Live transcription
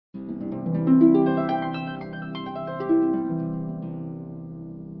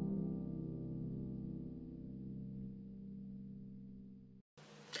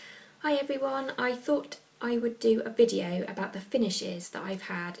everyone, I thought I would do a video about the finishes that I've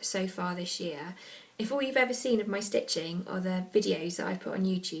had so far this year. If all you've ever seen of my stitching are the videos that I've put on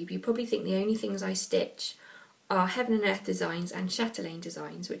YouTube, you probably think the only things I stitch are Heaven and Earth designs and chatelaine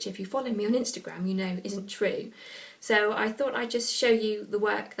designs, which if you follow me on Instagram you know isn't true. So I thought I'd just show you the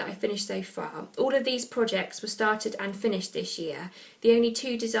work that I finished so far. All of these projects were started and finished this year. The only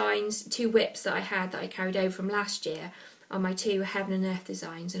two whips that I had that I carried over from last year are my two Heaven and Earth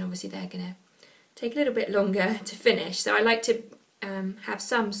designs, and obviously they're going to take a little bit longer to finish. So I like to have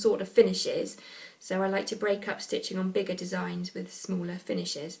some sort of finishes. So I like to break up stitching on bigger designs with smaller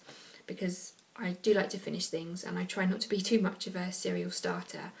finishes, because I do like to finish things and I try not to be too much of a serial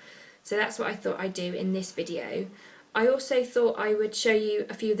starter. So that's what I thought I'd do in this video. I also thought I would show you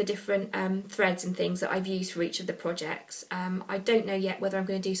a few of the different threads and things that I've used for each of the projects. I don't know yet whether I'm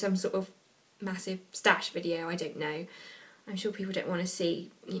going to do some sort of massive stash video, I don't know. I'm sure people don't want to see,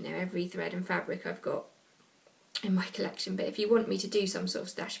 you know, every thread and fabric I've got in my collection, but if you want me to do some sort of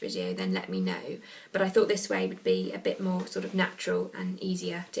stash video then let me know. But I thought this way would be a bit more sort of natural and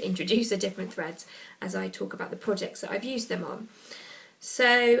easier to introduce the different threads as I talk about the projects that I've used them on.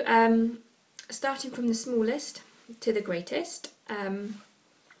 So starting from the smallest to the greatest,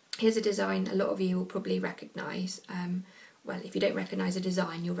 here's a design a lot of you will probably recognise. Well, if you don't recognise a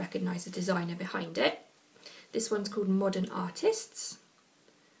design, you'll recognise the designer behind it. This one's called Modern Artists.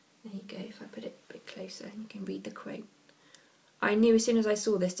 There you go, if I put it a bit closer you can read the quote. I knew as soon as I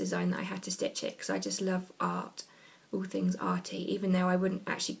saw this design that I had to stitch it because I just love art, all things arty, even though I'm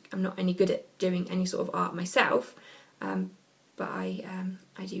not any good at doing any sort of art myself, but I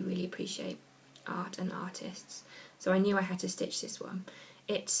do really appreciate art and artists. So I knew I had to stitch this one.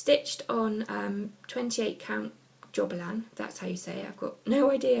 It's stitched on 28 count Jobelan, that's how you say it. I've got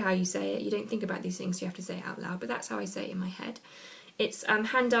no idea how you say it. You don't think about these things, you have to say it out loud, but that's how I say it in my head. It's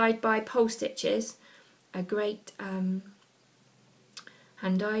hand-dyed by Pole Stitches, a great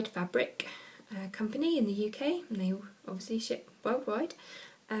hand-dyed fabric company in the UK, and they obviously ship worldwide.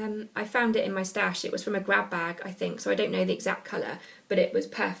 I found it in my stash. It was from a grab bag, I think, so I don't know the exact colour, but it was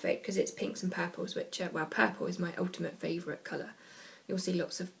perfect because it's pinks and purples, which, well, purple is my ultimate favourite colour. You'll see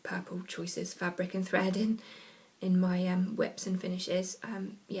lots of purple choices, fabric and thread in my whips and finishes.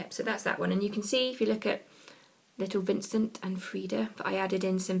 Yep, so that's that one, and you can see if you look at Little Vincent and Frida, but I added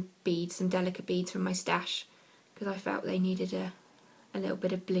in some beads, some delicate beads from my stash, because I felt they needed a little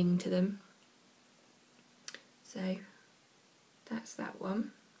bit of bling to them. So that's that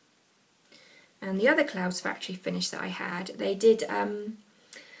one. And the other Clouds Factory finish that I had, they did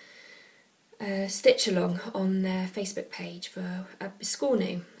stitch along on their Facebook page for a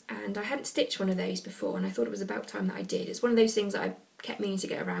Biscornu, and I hadn't stitched one of those before, and I thought it was about time that I did. It's one of those things that I kept meaning to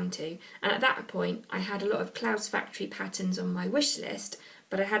get around to, and at that point I had a lot of Clouds Factory patterns on my wish list,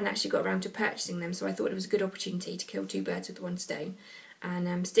 but I hadn't actually got around to purchasing them, so I thought it was a good opportunity to kill two birds with one stone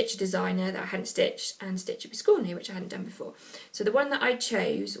and stitch a designer that I hadn't stitched and stitch a Biscornu, which I hadn't done before. So the one that I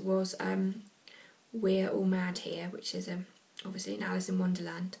chose was We're All Mad Here, which is obviously an Alice in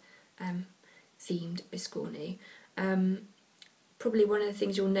Wonderland themed Biscornu. Probably one of the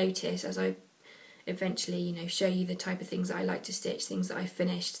things you'll notice as I eventually, you know, show you the type of things that I like to stitch, things that I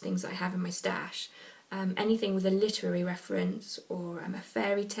finished, things that I have in my stash. Anything with a literary reference or a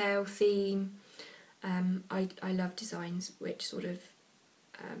fairy tale theme. I love designs which sort of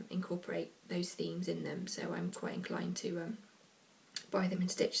incorporate those themes in them, so I'm quite inclined to buy them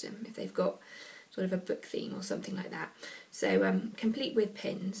and stitch them if they've got sort of a book theme or something like that. So complete with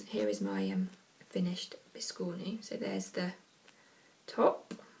pins, here is my finished Biscornu. So there's the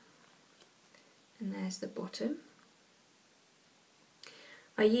top and there's the bottom.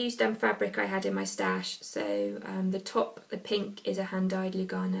 I used fabric I had in my stash, so the top, the pink, is a hand-dyed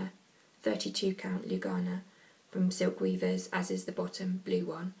Lugana, 32 count Lugana from Silk Weavers, as is the bottom blue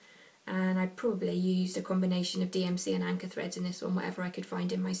one, and I probably used a combination of DMC and anchor threads in this one, whatever I could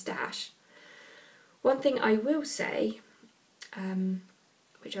find in my stash. One thing I will say,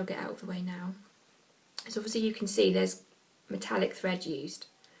 which I'll get out of the way now, is obviously you can see there's metallic thread used.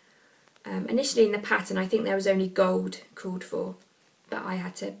 Initially in the pattern I think there was only gold called for, but I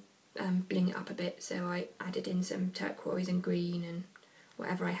had to bling it up a bit, so I added in some turquoise and green and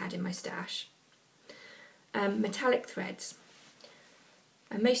whatever I had in my stash. Metallic threads.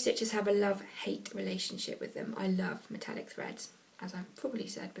 Most stitchers have a love-hate relationship with them. I love metallic threads, as I've probably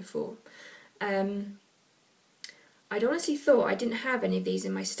said before. I'd honestly thought I didn't have any of these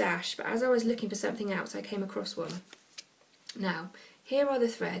in my stash, but as I was looking for something else I came across one. Now, here are the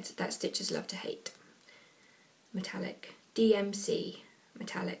threads that stitchers love to hate. Metallic, DMC,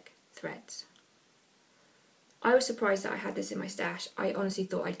 metallic threads. I was surprised that I had this in my stash. I honestly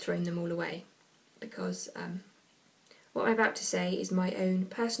thought I'd thrown them all away because what I'm about to say is my own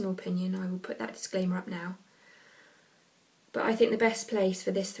personal opinion. I will put that disclaimer up now. But I think the best place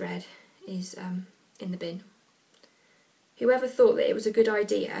for this thread is in the bin. Whoever thought that it was a good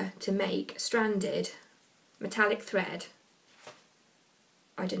idea to make stranded metallic thread,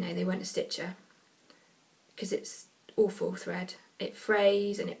 I don't know, they weren't a stitcher. Because it's awful thread. It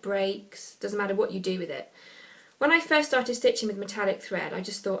frays and it breaks, doesn't matter what you do with it. When I first started stitching with metallic thread, I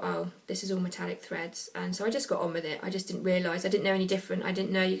just thought, oh, this is all metallic threads, and so I just got on with it. I just didn't realise, I didn't know any different, I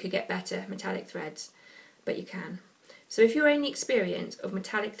didn't know you could get better metallic threads, but you can. So if your only experience of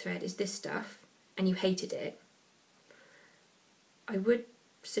metallic thread is this stuff, and you hated it, I would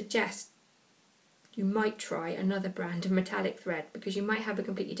suggest you might try another brand of metallic thread, because you might have a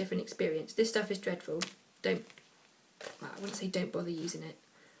completely different experience. This stuff is dreadful. Well, I wouldn't say don't bother using it.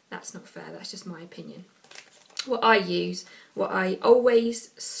 That's not fair, that's just my opinion. What I use, what I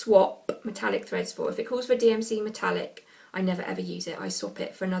always swap metallic threads for, if it calls for DMC metallic, I never ever use it. I swap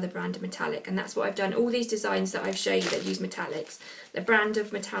it for another brand of metallic, and that's what I've done. All these designs that I've shown you that use metallics, the brand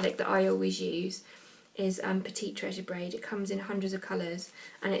of metallic that I always use is Petite Treasure Braid. It comes in hundreds of colours,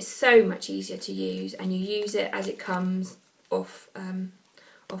 and it's so much easier to use, and you use it as it comes off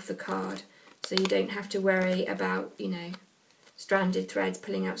the card, so you don't have to worry about, you know, stranded threads,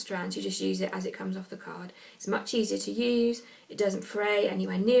 pulling out strands. You just use it as it comes off the card. It's much easier to use, it doesn't fray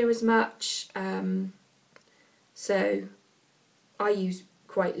anywhere near as much, so I use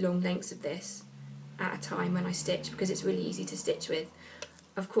quite long lengths of this at a time when I stitch, because it's really easy to stitch with.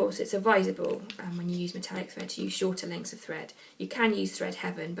 Of course, it's advisable when you use metallic thread to use shorter lengths of thread. You can use Thread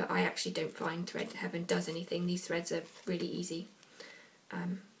Heaven, but I actually don't find Thread Heaven does anything. These threads are really easy,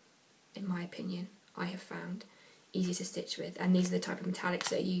 in my opinion. I have found easy to stitch with, and these are the type of metallics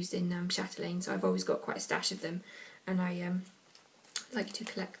that are used in chatelaine, so I've always got quite a stash of them, and I like to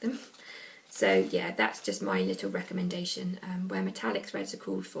collect them. So yeah, that's just my little recommendation where metallic threads are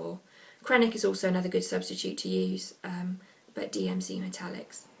called for. Krennic is also another good substitute to use, but DMC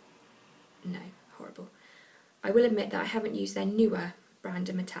metallics, no, horrible. I will admit that I haven't used their newer brand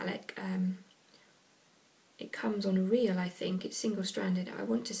of metallic. It comes on a reel, I think. It's single stranded. I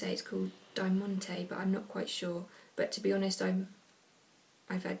want to say it's called Diamante, but I'm not quite sure. But to be honest,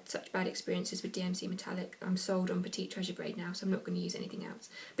 I've had such bad experiences with DMC metallic. I'm sold on Petite Treasure Braid now, so I'm not going to use anything else.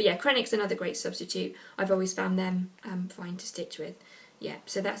 But yeah, Krennic's another great substitute. I've always found them fine to stitch with. Yeah,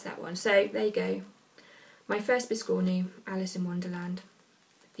 so that's that one. So there you go. My first Biscornu, Alice in Wonderland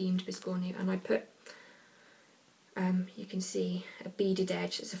themed Biscornu, and I put, you can see a beaded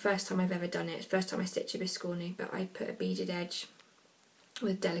edge. It's the first time I've ever done it. It's the first time I stitch a Biscornu, but I put a beaded edge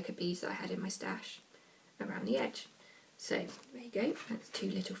with delicate beads that I had in my stash around the edge. So there you go, that's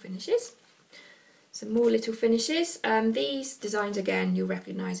two little finishes. Some more little finishes. These designs, again, you'll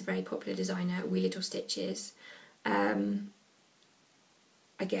recognise a very popular designer, Wee Little Stitches.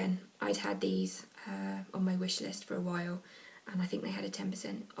 Again, I'd had these on my wish list for a while, and I think they had a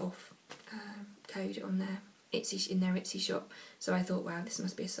 10% off code on their Etsy shop. So I thought, wow, this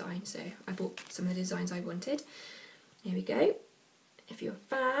must be a sign. So I bought some of the designs I wanted. Here we go. If you're a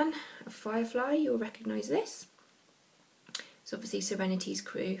fan of Firefly, you'll recognise this. It's obviously Serenity's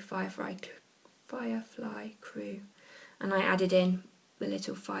crew, Firefly crew, and I added in the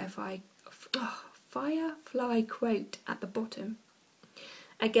little Firefly quote at the bottom.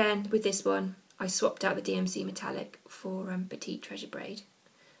 Again, with this one, I swapped out the DMC metallic for Petite Treasure Braid,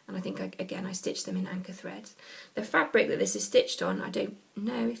 and I think I stitched them in anchor threads. The fabric that this is stitched on, I don't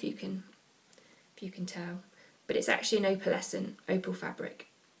know if you can tell, but it's actually an opalescent opal fabric.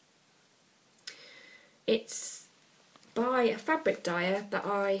 It's by a fabric dyer that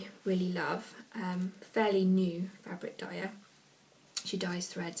I really love, fairly new fabric dyer. She dyes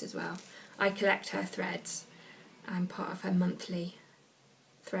threads as well. I collect her threads. I'm part of her monthly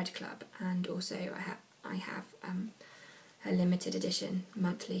thread club, and also I have her limited edition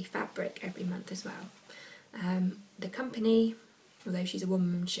monthly fabric every month as well. The company, although she's a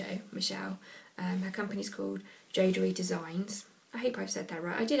one-woman show, Michelle, her company's called Jodery Designs. I hope I've said that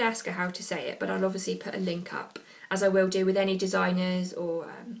right. I did ask her how to say it, but I'll obviously put a link up, as I will do with any designers or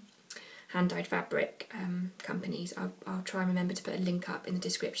hand-dyed fabric companies. I'll try and remember to put a link up in the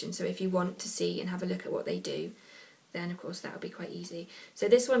description, so if you want to see and have a look at what they do, then of course that would be quite easy. So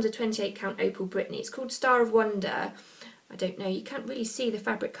this one's a 28 count opal Brittany. It's called Star of Wonder. I don't know, you can't really see the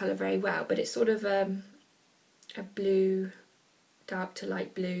fabric colour very well, but it's sort of a blue, dark to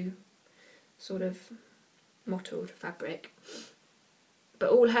light blue, sort of mottled fabric. But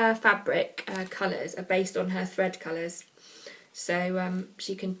all her fabric colours are based on her thread colours. So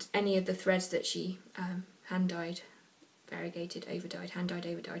she can, any of the threads that she, hand-dyed, variegated, over-dyed, hand-dyed,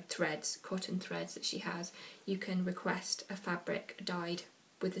 over-dyed threads, cotton threads that she has. You can request a fabric dyed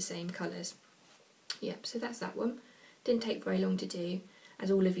with the same colours. Yep, so that's that one. Didn't take very long to do. As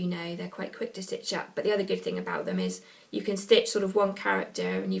all of you know, they're quite quick to stitch up, but the other good thing about them is you can stitch sort of one character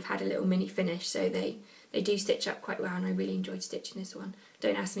and you've had a little mini finish, so they do stitch up quite well, and I really enjoyed stitching this one.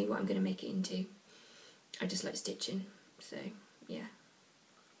 Don't ask me what I'm going to make it into. I just like stitching, so yeah.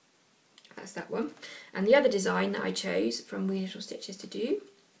 That's that one. And the other design that I chose from Wee Little Stitches to do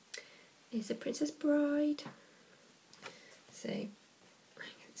is a Princess Bride. So I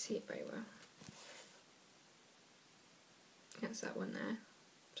can't see it very well. That's that one there.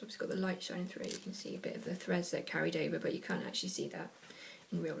 So it's got the light shining through it. You can see a bit of the threads that carried over, but you can't actually see that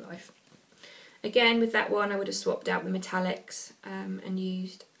in real life. Again, with that one I would have swapped out the metallics and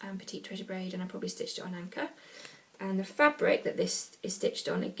used Petite Treasure braid, and I probably stitched it on anchor. And the fabric that this is stitched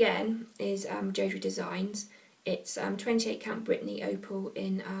on, again, is Jodrell Designs. It's 28 count Brittany Opal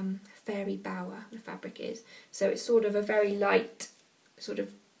in Fairy Bower, the fabric is. So it's sort of a very light sort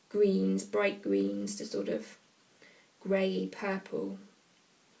of greens, bright greens to sort of grey purple.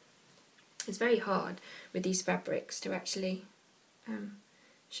 It's very hard with these fabrics to actually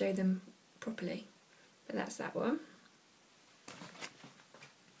show them properly, but that's that one.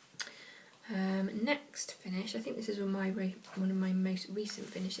 Next finish, I think this is one of my most recent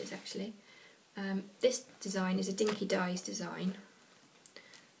finishes actually. This design is a Dinky Dyes design.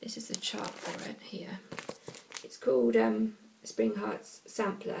 This is the chart for it here. It's called Spring Hearts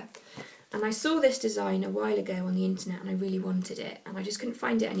Sampler, and I saw this design a while ago on the internet and I really wanted it, and I just couldn't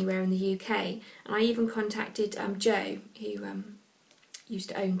find it anywhere in the UK, and I even contacted Jo, who used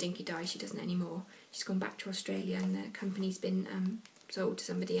to own Dinky Dyes. She doesn't anymore. She's gone back to Australia and the company's been sold to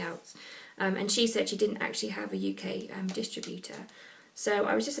somebody else. And she said she didn't actually have a UK distributor. So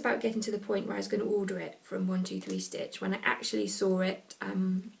I was just about getting to the point where I was going to order it from 123 Stitch when I actually saw it.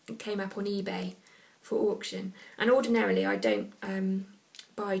 It came up on eBay for auction. And ordinarily I don't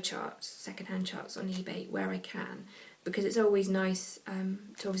buy charts, second-hand charts on eBay where I can, because it's always nice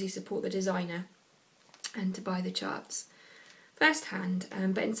to obviously support the designer and to buy the charts first hand,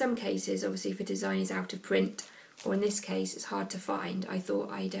 but in some cases, obviously if a design is out of print, or in this case it's hard to find, I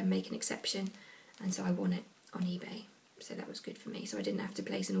thought I'd make an exception, and so I won it on eBay, so that was good for me. So I didn't have to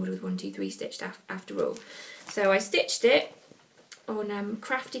place an order with 123 Stitched after all. So I stitched it on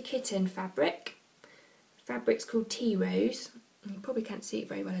Crafty Kitten fabric. Fabric's called Tea Rose, and you probably can't see it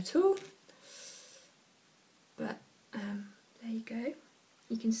very well at all, but there you go.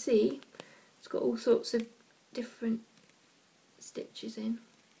 You can see it's got all sorts of different stitches in.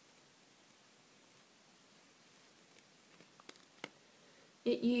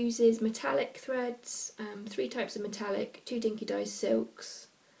 It uses metallic threads, 3 types of metallic, 2 Dinky Dyes silks,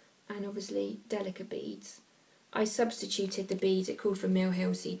 and obviously Delica beads. I substituted the beads, it called for Mill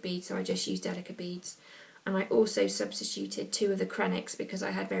Hill seed beads, so I just used Delica beads. And I also substituted 2 of the Krennics because I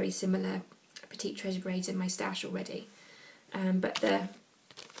had very similar Petite Treasure braids in my stash already. But the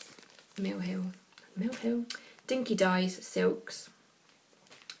Mill Hill Dinky Dyes silks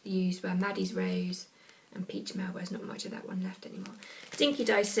used were Maddie's Rose and Peach Melba. There's not much of that one left anymore. Dinky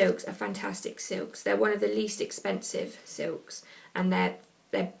Dyes silks are fantastic silks. They're one of the least expensive silks, and they're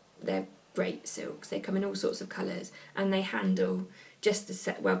great silks. They come in all sorts of colours, and they handle just as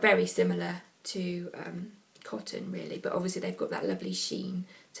well, very similar to cotton really, but obviously they've got that lovely sheen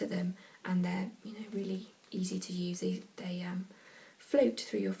to them, and they're, you know, really easy to use. They float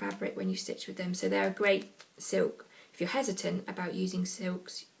through your fabric when you stitch with them, so they're a great silk. If you're hesitant about using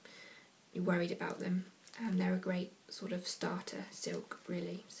silks, you're worried about them, they're a great sort of starter silk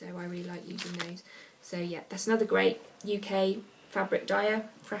really, so I really like using those. So yeah, that's another great UK fabric dyer,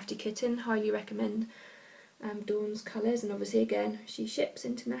 Crafty Kitten. Highly recommend Dawn's colours, and obviously again she ships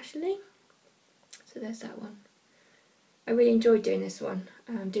internationally, so there's that one. I really enjoyed doing this one,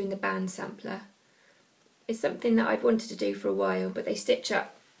 doing the band sampler. It's something that I've wanted to do for a while, but they stitch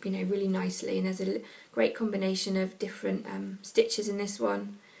up, you know, really nicely, and there's a great combination of different stitches in this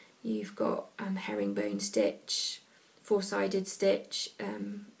one. You've got herringbone stitch, 4-sided stitch,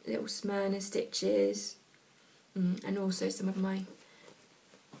 little Smyrna stitches, and also some of my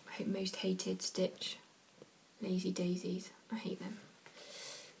most hated stitch, Lazy Daisies. I hate them,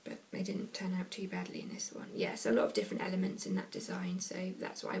 but they didn't turn out too badly in this one. Yeah, so a lot of different elements in that design, so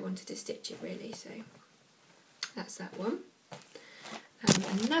that's why I wanted to stitch it really, so that's that one.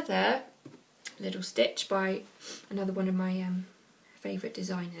 Another little stitch by another one of my favourite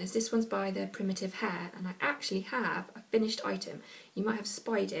designers. This one's by the Primitive Hare, and I actually have a finished item. You might have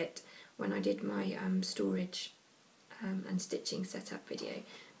spied it when I did my storage and stitching setup video,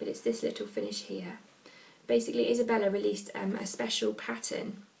 but it's this little finish here. basically Isabella released a special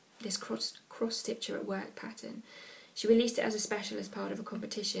pattern, this cross stitcher at work pattern. She released it as a special as part of a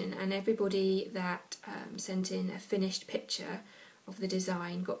competition, and everybody that sent in a finished picture of the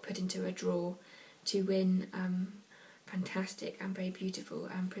design got put into a draw to win fantastic and very beautiful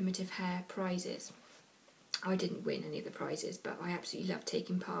and primitive hair prizes. I didn't win any of the prizes, but I absolutely loved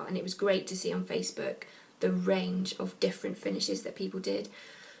taking part, and it was great to see on Facebook the range of different finishes that people did.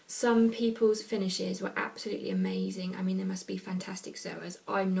 Some people's finishes were absolutely amazing. I mean, they must be fantastic sewers.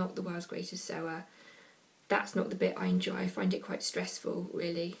 I'm not the world's greatest sewer. That's not the bit I enjoy. I find it quite stressful,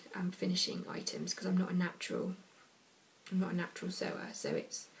 really, finishing items, because I'm not a natural sewer, so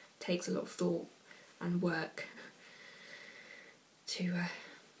it takes a lot of thought and work to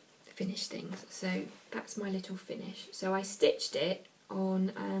finish things. So that's my little finish. So I stitched it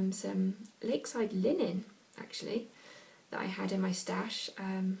on some lakeside linen, actually, that I had in my stash,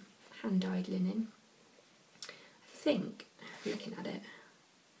 hand-dyed linen. I think, looking at it,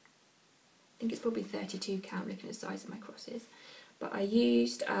 I think it's probably 32 count, looking at the size of my crosses, but I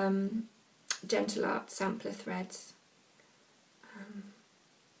used Gentle Art sampler threads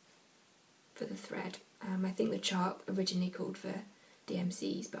for the thread. I think the chart originally called for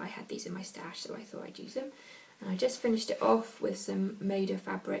DMCs, but I had these in my stash, so I thought I'd use them. And I just finished it off with some Moda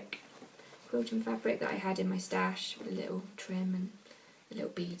fabric, quilting fabric that I had in my stash, with a little trim and the little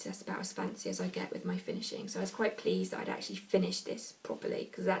beads. That's about as fancy as I get with my finishing. So I was quite pleased that I'd actually finished this properly,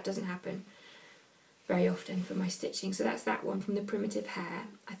 because that doesn't happen very often for my stitching. So that's that one from the Primitive Hair.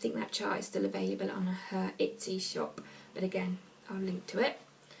 I think that chart is still available on her Etsy shop, but again, I'll link to it.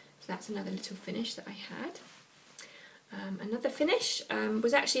 So that's another little finish that I had. Another finish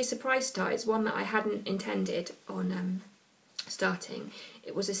was actually a surprise start. It's one that I hadn't intended on starting.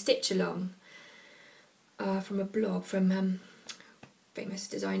 It was a stitch along from a blog from famous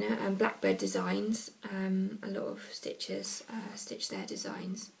designer Blackbird Designs. A lot of stitchers stitch their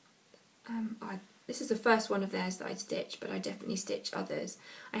designs. This is the first one of theirs that I'd stitch, but I definitely stitch others.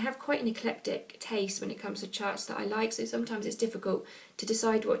 I have quite an eclectic taste when it comes to charts that I like, so sometimes it's difficult to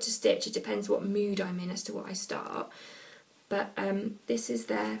decide what to stitch. It depends what mood I'm in as to what I start. But this is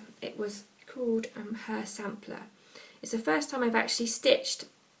it was called Her Sampler. It's the first time I've actually stitched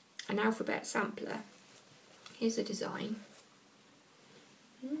an alphabet sampler. Here's a design.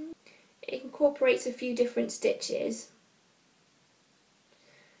 It incorporates a few different stitches.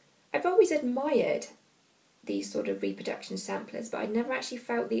 I've always admired these sort of reproduction samplers, but I'd never actually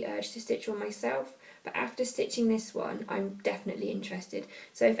felt the urge to stitch one myself. But after stitching this one, I'm definitely interested.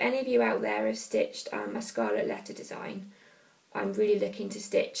 So if any of you out there have stitched a scarlet letter design, I'm really looking to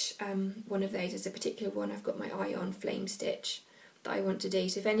stitch one of those. There's a particular one I've got my eye on, flame stitch, that I want to do.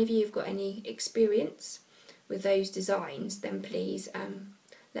 So if any of you have got any experience with those designs, then please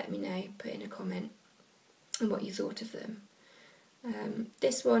let me know, put in a comment on what you thought of them.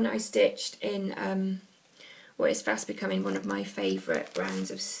 This one I stitched in what is fast becoming one of my favourite brands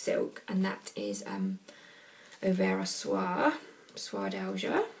of silk, and that is Overa Soie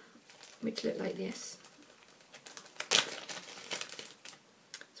d'Alger, which look like this.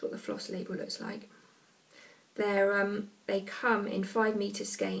 That's what the floss label looks like. They come in 5 metre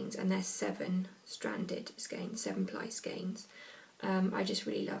skeins, and they're 7-stranded skeins, 7-ply skeins. I just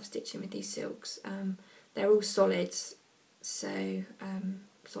really love stitching with these silks. They're all solids, so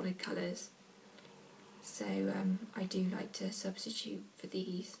solid colours. So I do like to substitute for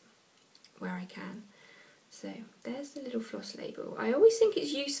these where I can. So there's the little floss label. I always think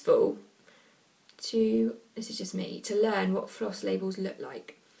it's useful to, this is just me, to learn what floss labels look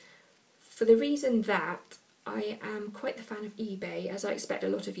like, for the reason that I am quite the fan of eBay, as I expect a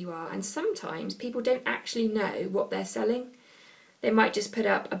lot of you are, and sometimes people don't actually know what they're selling. They might just put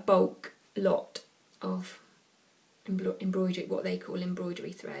up a bulk lot of embroidery, what they call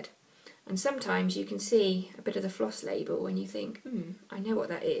embroidery thread, and sometimes you can see a bit of the floss label and you think, I know what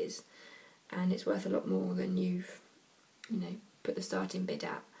that is, and it's worth a lot more than you've put the starting bid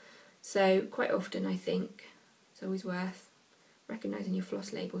at. So quite often I think it's always worth recognising your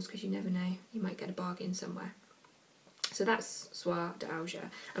floss labels, because you never know, you might get a bargain somewhere. So that's Soie d'Alger,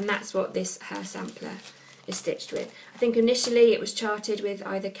 and that's what this Her Sampler is stitched with. I think initially it was charted with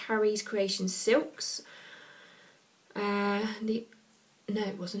either Carrie's Creations silks. No,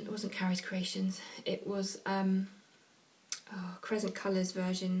 it wasn't Carrie's Creations. It was Crescent Colours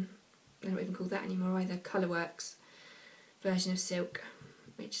version. They're not even called that anymore either. Colourworks version of silk,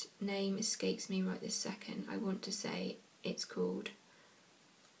 which name escapes me right this second. I want to say it's called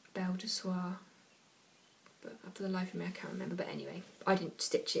Belle de Soie, but for the life of me I can't remember. But anyway, I didn't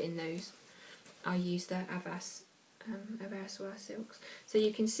stitch it in those. I used the Avas Soie silks. So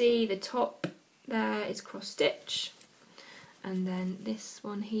you can see the top there is cross stitch, and then this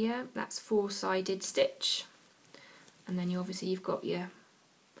one here, that's 4-sided stitch, and then you've got your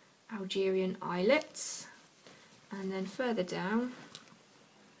Algerian eyelets, and then further down,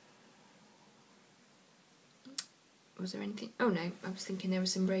 was there anything? Oh no, I was thinking there were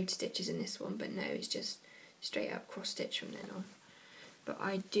some road stitches in this one, but no, it's just straight up cross stitch from then on. But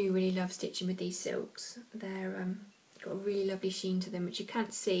I do really love stitching with these silks. They're got a really lovely sheen to them, which you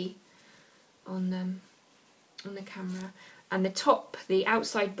can't see on the camera. And the top, the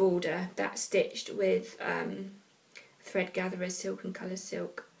outside border, that's stitched with Thread Gatherer's Silk and Colours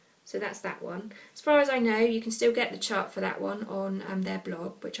silk. So that's that one. As far as I know, you can still get the chart for that one on their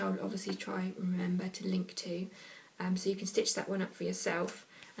blog, which I'll obviously try and remember to link to. So you can stitch that one up for yourself.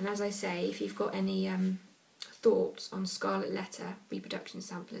 And as I say, if you've got any thoughts on Scarlet Letter reproduction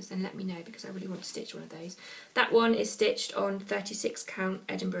samplers, then let me know, because I really want to stitch one of those. That one is stitched on 36 count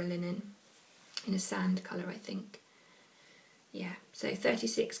Edinburgh linen in a sand colour, I think. Yeah, so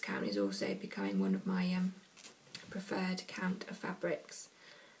 36 count is also becoming one of my preferred count of fabrics.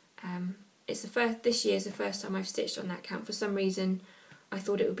 It's this year's the first time I've stitched on that count. For some reason I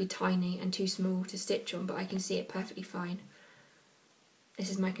thought it would be tiny and too small to stitch on, but I can see it perfectly fine. This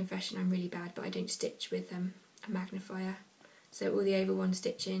is my confession, I'm really bad, but I don't stitch with a magnifier. So all the over one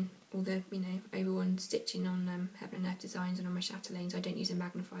stitching, all the over one stitching on Heaven and Earth Designs and on my chatelaines, I don't use a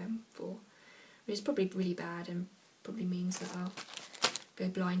magnifier for, which is probably really bad and probably means that I'll go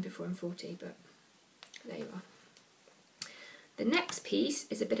blind before I'm 40, but there you are. The next piece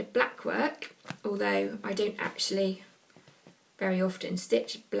is a bit of black work, although I don't actually very often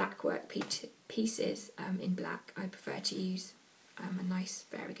stitch black work pieces in black. I prefer to use a nice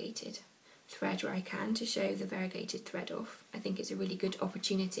variegated thread where I can, to show the variegated thread off. I think it's a really good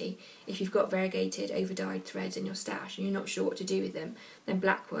opportunity. If you've got variegated over-dyed threads in your stash and you're not sure what to do with them, then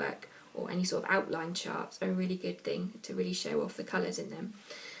black work or any sort of outline charts are a really good thing to really show off the colours in them.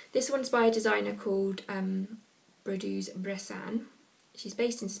 This one's by a designer called Pickerz. She's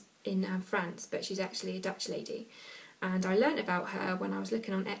based in France, but she's actually a Dutch lady. And I learnt about her when I was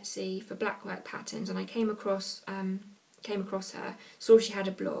looking on Etsy for black work patterns, and I came across her, saw she had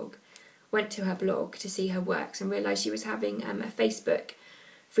a blog, went to her blog to see her works and realised she was having a Facebook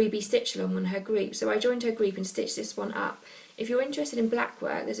freebie stitch along on her group. So I joined her group and stitched this one up. If you're interested in black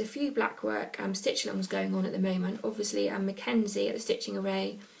work, there's a few black work stitch alongs going on at the moment. Obviously Mackenzie at the Stitching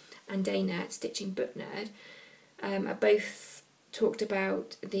Array and Dana at Stitching Book Nerd are both talked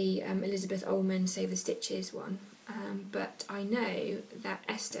about the Elizabeth Ullman Save the Stitches one. But I know that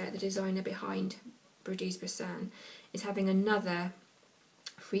Esther, the designer behind Pickerz, is having another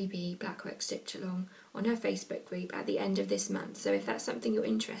freebie blackwork stitch along on her Facebook group at the end of this month. So if that's something you're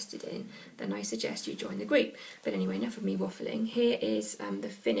interested in, then I suggest you join the group. But anyway, enough of me waffling. Here is the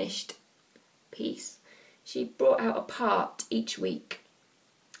finished piece. She brought out a part each week,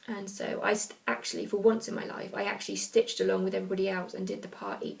 and so I actually, for once in my life, I actually stitched along with everybody else and did the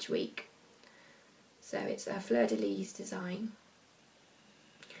part each week. So it's a fleur-de-lis design.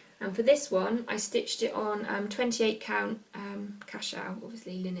 And for this one, I stitched it on 28 count cashao,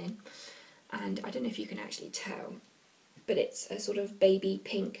 obviously linen. And I don't know if you can actually tell, but it's a sort of baby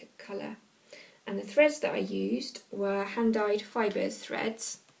pink colour. And the threads that I used were hand-dyed fibres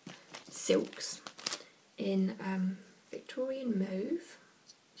threads, silks, in Victorian mauve,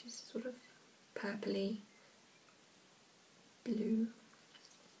 which is sort of purpley blue.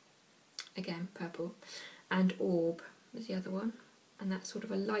 Again, purple. And Orb was the other one. And that's sort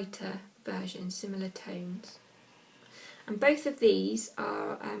of a lighter version, similar tones. And both of these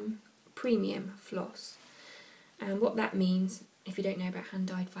are premium floss. And what that means, if you don't know about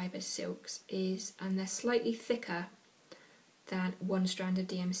hand-dyed fibres silks, is they're slightly thicker than one strand of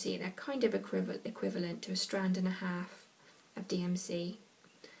DMC. They're kind of equivalent to a strand and a half of DMC.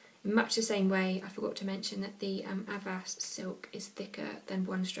 In much the same way, I forgot to mention that the Avas silk is thicker than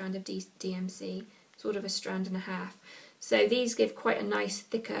one strand of DMC, sort of a strand and a half. So these give quite a nice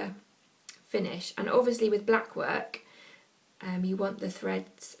thicker finish, and obviously with black work you want the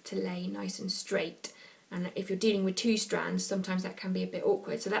threads to lay nice and straight, and if you're dealing with two strands sometimes that can be a bit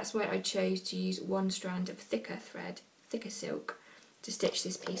awkward, so that's why I chose to use one strand of thicker thread, thicker silk, to stitch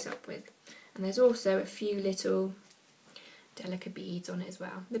this piece up with. And there's also a few little delicate beads on it as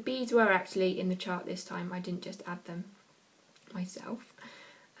well. The beads were actually in the chart this time, I didn't just add them myself,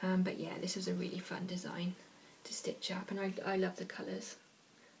 but yeah, this was a really fun design to stitch up, and I love the colours,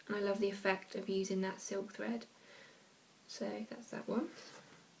 and I love the effect of using that silk thread. So that's that one.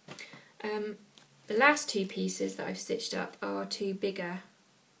 The last two pieces that I've stitched up are two bigger,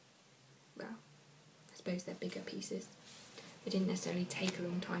 well, I suppose they're bigger pieces. They didn't necessarily take a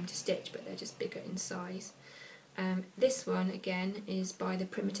long time to stitch, but they're just bigger in size. This one again is by the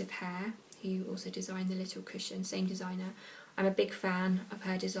Primitive Hair, who also designed the little cushion, same designer. I'm a big fan of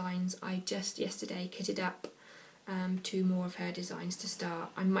her designs. I just yesterday kitted up 2 more of her designs to start.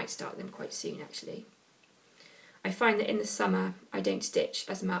 I might start them quite soon actually. I find that in the summer I don't stitch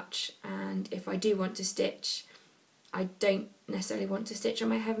as much, and if I do want to stitch, I don't necessarily want to stitch on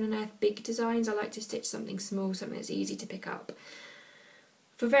my Heaven and Earth big designs. I like to stitch something small, something that's easy to pick up.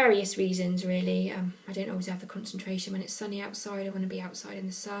 For various reasons really. I don't always have the concentration when it's sunny outside. I want to be outside in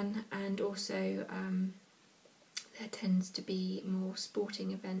the sun, and also there tends to be more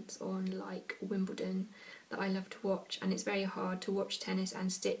sporting events on, like Wimbledon, that I love to watch, and it's very hard to watch tennis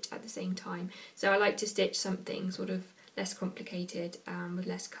and stitch at the same time. So I like to stitch something sort of less complicated with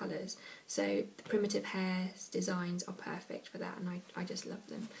less colours. So the Primitive Hair's designs are perfect for that, and I just love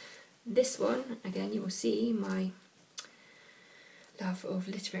them. This one, again, you will see my love of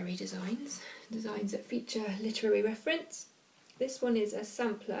literary designs that feature literary reference. This one is a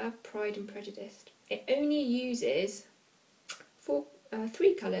sampler, Pride and Prejudice. It only uses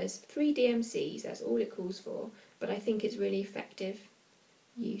 3 colours, 3 DMCs, that's all it calls for, but I think it's really effective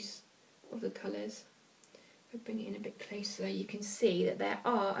use of the colours. If I bring it in a bit closer, you can see that there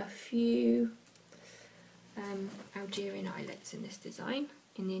are a few Algerian eyelets in this design,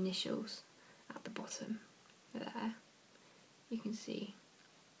 in the initials at the bottom there. You can see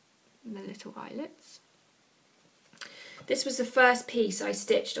the little eyelets. This was the first piece I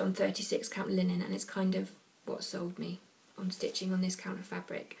stitched on 36 count linen, and it's kind of what sold me on stitching on this count of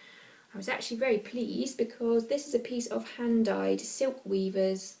fabric. I was actually very pleased because this is a piece of hand-dyed Silk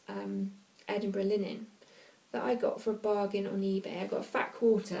Weavers Edinburgh linen that I got for a bargain on eBay. I got a fat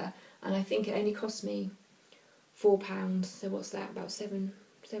quarter, and I think it only cost me £4, so what's that, about $7,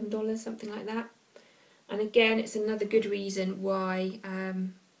 something like that. And again, it's another good reason why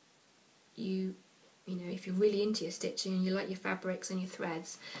you know, if you're really into your stitching and you like your fabrics and your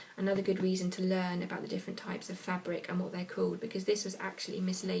threads, another good reason to learn about the different types of fabric and what they're called, because this was actually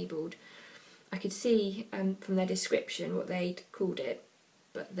mislabelled. I could see from their description what they'd called it,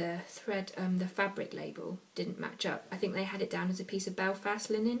 but the thread, the fabric label didn't match up. I think they had it down as a piece of Belfast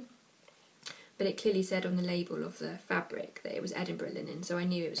linen, but it clearly said on the label of the fabric that it was Edinburgh linen, so I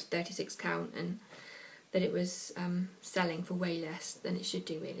knew it was 36 count and that it was selling for way less than it should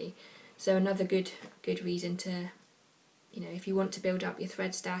do really. So another good reason to, you know, if you want to build up your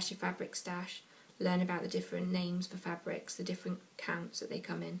thread stash, your fabric stash, learn about the different names for fabrics, the different counts that they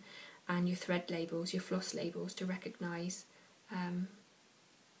come in, and your thread labels, your floss labels, to recognise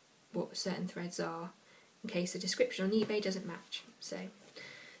what certain threads are in case the description on eBay doesn't match. So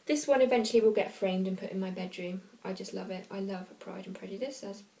this one eventually will get framed and put in my bedroom. I just love it. I love Pride and Prejudice,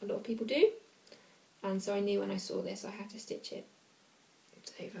 as a lot of people do, and so I knew when I saw this I had to stitch it.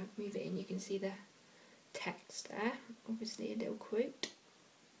 So if I move it in, you can see the text there, obviously a little quote.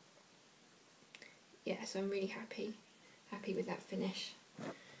 Yeah, so I'm really happy with that finish.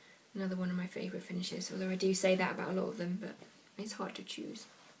 Another one of my favourite finishes, although I do say that about a lot of them, but it's hard to choose.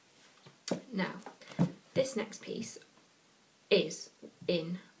 Now, this next piece is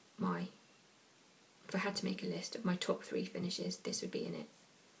in my, if I had to make a list of my top 3 finishes, this would be in it.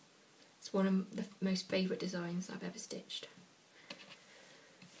 It's one of the most favourite designs I've ever stitched.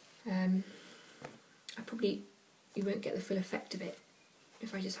 You won't get the full effect of it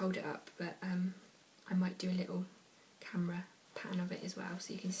if I just hold it up, but I might do a little camera pan of it as well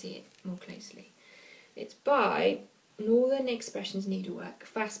so you can see it more closely. It's by Northern Expressions Needlework,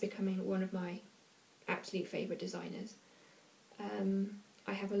 fast becoming one of my absolute favourite designers.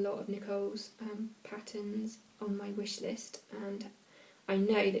 I have a lot of Nicole's patterns on my wish list, and I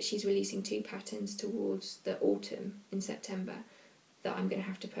know that she's releasing 2 patterns towards the autumn in September that I'm going to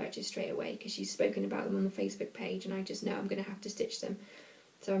have to purchase straight away because she's spoken about them on the Facebook page, and I just know I'm going to have to stitch them.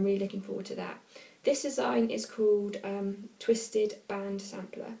 So I'm really looking forward to that. This design is called Twisted Band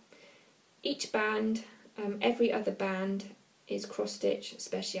Sampler. Each band, every other band is cross stitch,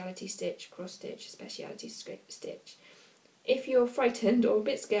 speciality stitch, cross stitch, speciality stitch. If you're frightened or a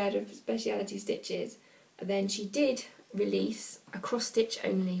bit scared of speciality stitches, then she did release a cross stitch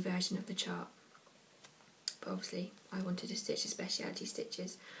only version of the chart. But obviously I wanted to stitch the speciality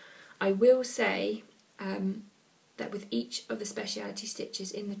stitches. I will say that with each of the speciality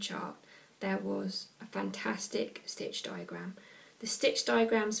stitches in the chart there was a fantastic stitch diagram. The stitch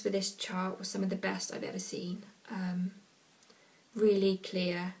diagrams for this chart were some of the best I've ever seen. Really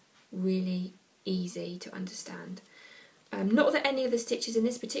clear, really easy to understand. Not that any of the stitches in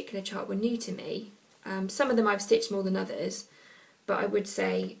this particular chart were new to me. Some of them I've stitched more than others, but I would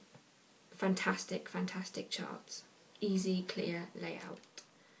say fantastic charts. easy, clear layout.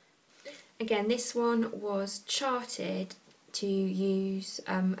 Again, this one was charted to use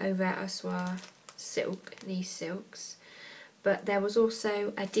au vert au soie silk, these silks, but there was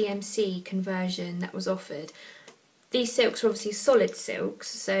also a DMC conversion that was offered. These silks are obviously solid silks,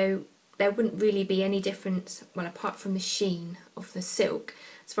 so there wouldn't really be any difference, well, apart from the sheen of the silk.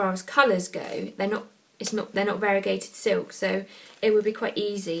 As far as colours go, they're not variegated silk, so it would be quite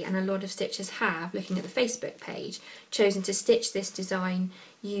easy, and a lot of stitchers have, looking at the Facebook page, chosen to stitch this design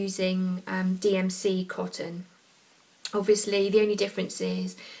using DMC cotton. Obviously the only difference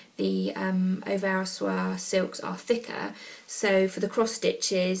is the au vert au soie silks are thicker, so for the cross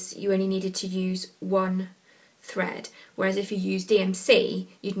stitches you only needed to use one thread, whereas if you use DMC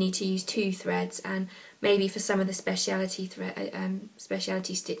you'd need to use 2 threads, and maybe for some of the speciality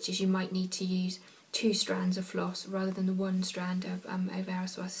stitches you might need to use 2 strands of floss rather than the 1 strand of au vert au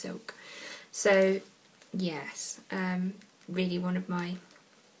soie silk. So yes, really one of my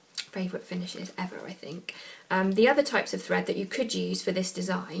favourite finishes ever, I think. The other types of thread that you could use for this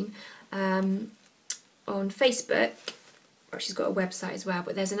design, on Facebook, well, she's got a website as well,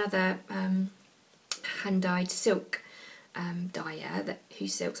 but there's another hand-dyed silk dyer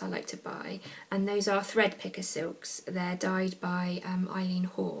whose silks I like to buy, and those are thread picker silks. They're dyed by Eileen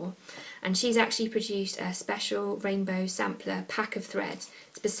Hoare, and she's actually produced a special rainbow sampler pack of threads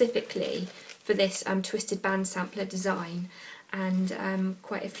specifically for this twisted band sampler design, and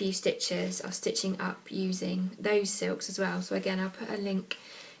quite a few stitchers are stitching up using those silks as well. So again, I'll put a link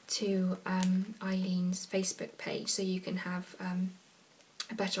to Eileen's Facebook page so you can have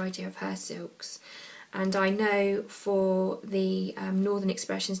a better idea of her silks. And I know for the Northern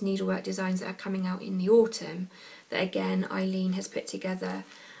Expressions needlework designs that are coming out in the autumn, that again Eileen has put together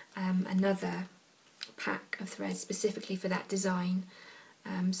another pack of threads specifically for that design.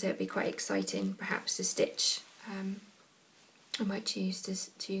 So it'd be quite exciting perhaps to stitch. I might choose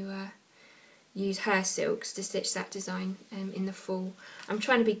to use her silks to stitch that design in the fall. I'm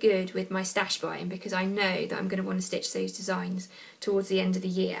trying to be good with my stash buying because I know that I'm going to want to stitch those designs towards the end of the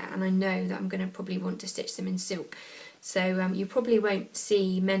year, and I know that I'm going to probably want to stitch them in silk. So you probably won't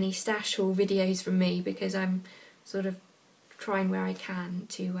see many stash haul videos from me because I'm sort of trying where I can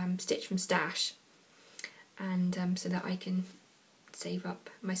to stitch from stash, and so that I can save up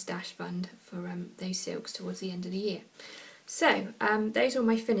my stash fund for those silks towards the end of the year. So those are all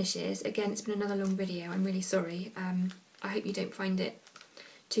my finishes. Again, it's been another long video, I'm really sorry. I hope you don't find it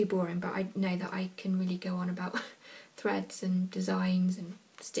too boring, but I know that I can really go on about threads and designs and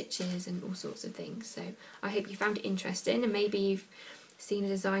stitches and all sorts of things. So I hope you found it interesting, and maybe you've seen a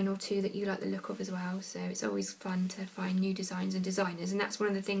design or two that you like the look of as well. So it's always fun to find new designs and designers, and that's one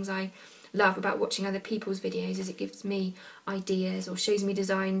of the things I love about watching other people's videos, is it gives me ideas or shows me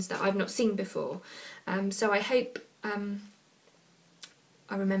designs that I've not seen before. So I hope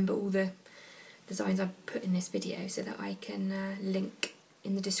I remember all the designs I've put in this video so that I can link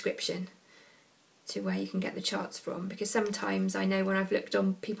in the description to where you can get the charts from, because sometimes I know when I've looked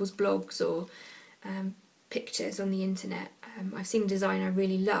on people's blogs or pictures on the internet, I've seen a design I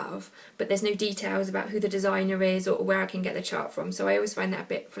really love, but there's no details about who the designer is or where I can get the chart from, so I always find that a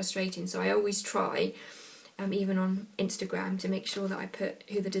bit frustrating. So I always try, even on Instagram, to make sure that I put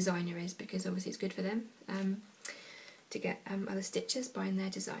who the designer is, because obviously it's good for them to get other stitchers buying their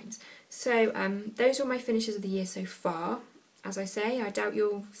designs. So those are my finishes of the year so far. As I say, I doubt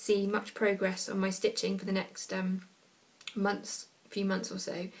you'll see much progress on my stitching for the next few months or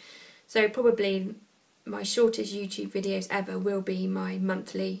so. So probably my shortest YouTube videos ever will be my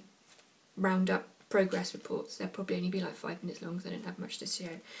monthly roundup progress reports. They'll probably only be like 5 minutes long, so I don't have much to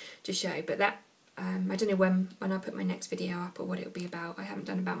show. But that I don't know when I'll put my next video up or what it'll be about. I haven't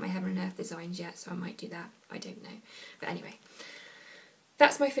done about my Heaven and Earth designs yet, so I might do that. I don't know. But anyway,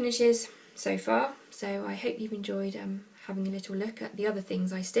 that's my finishes so far. So I hope you've enjoyed having a little look at the other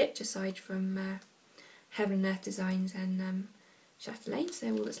things I stitch aside from Heaven and Earth designs and chatelaine.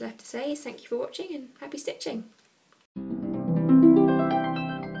 So all that's left to say is thank you for watching and happy stitching.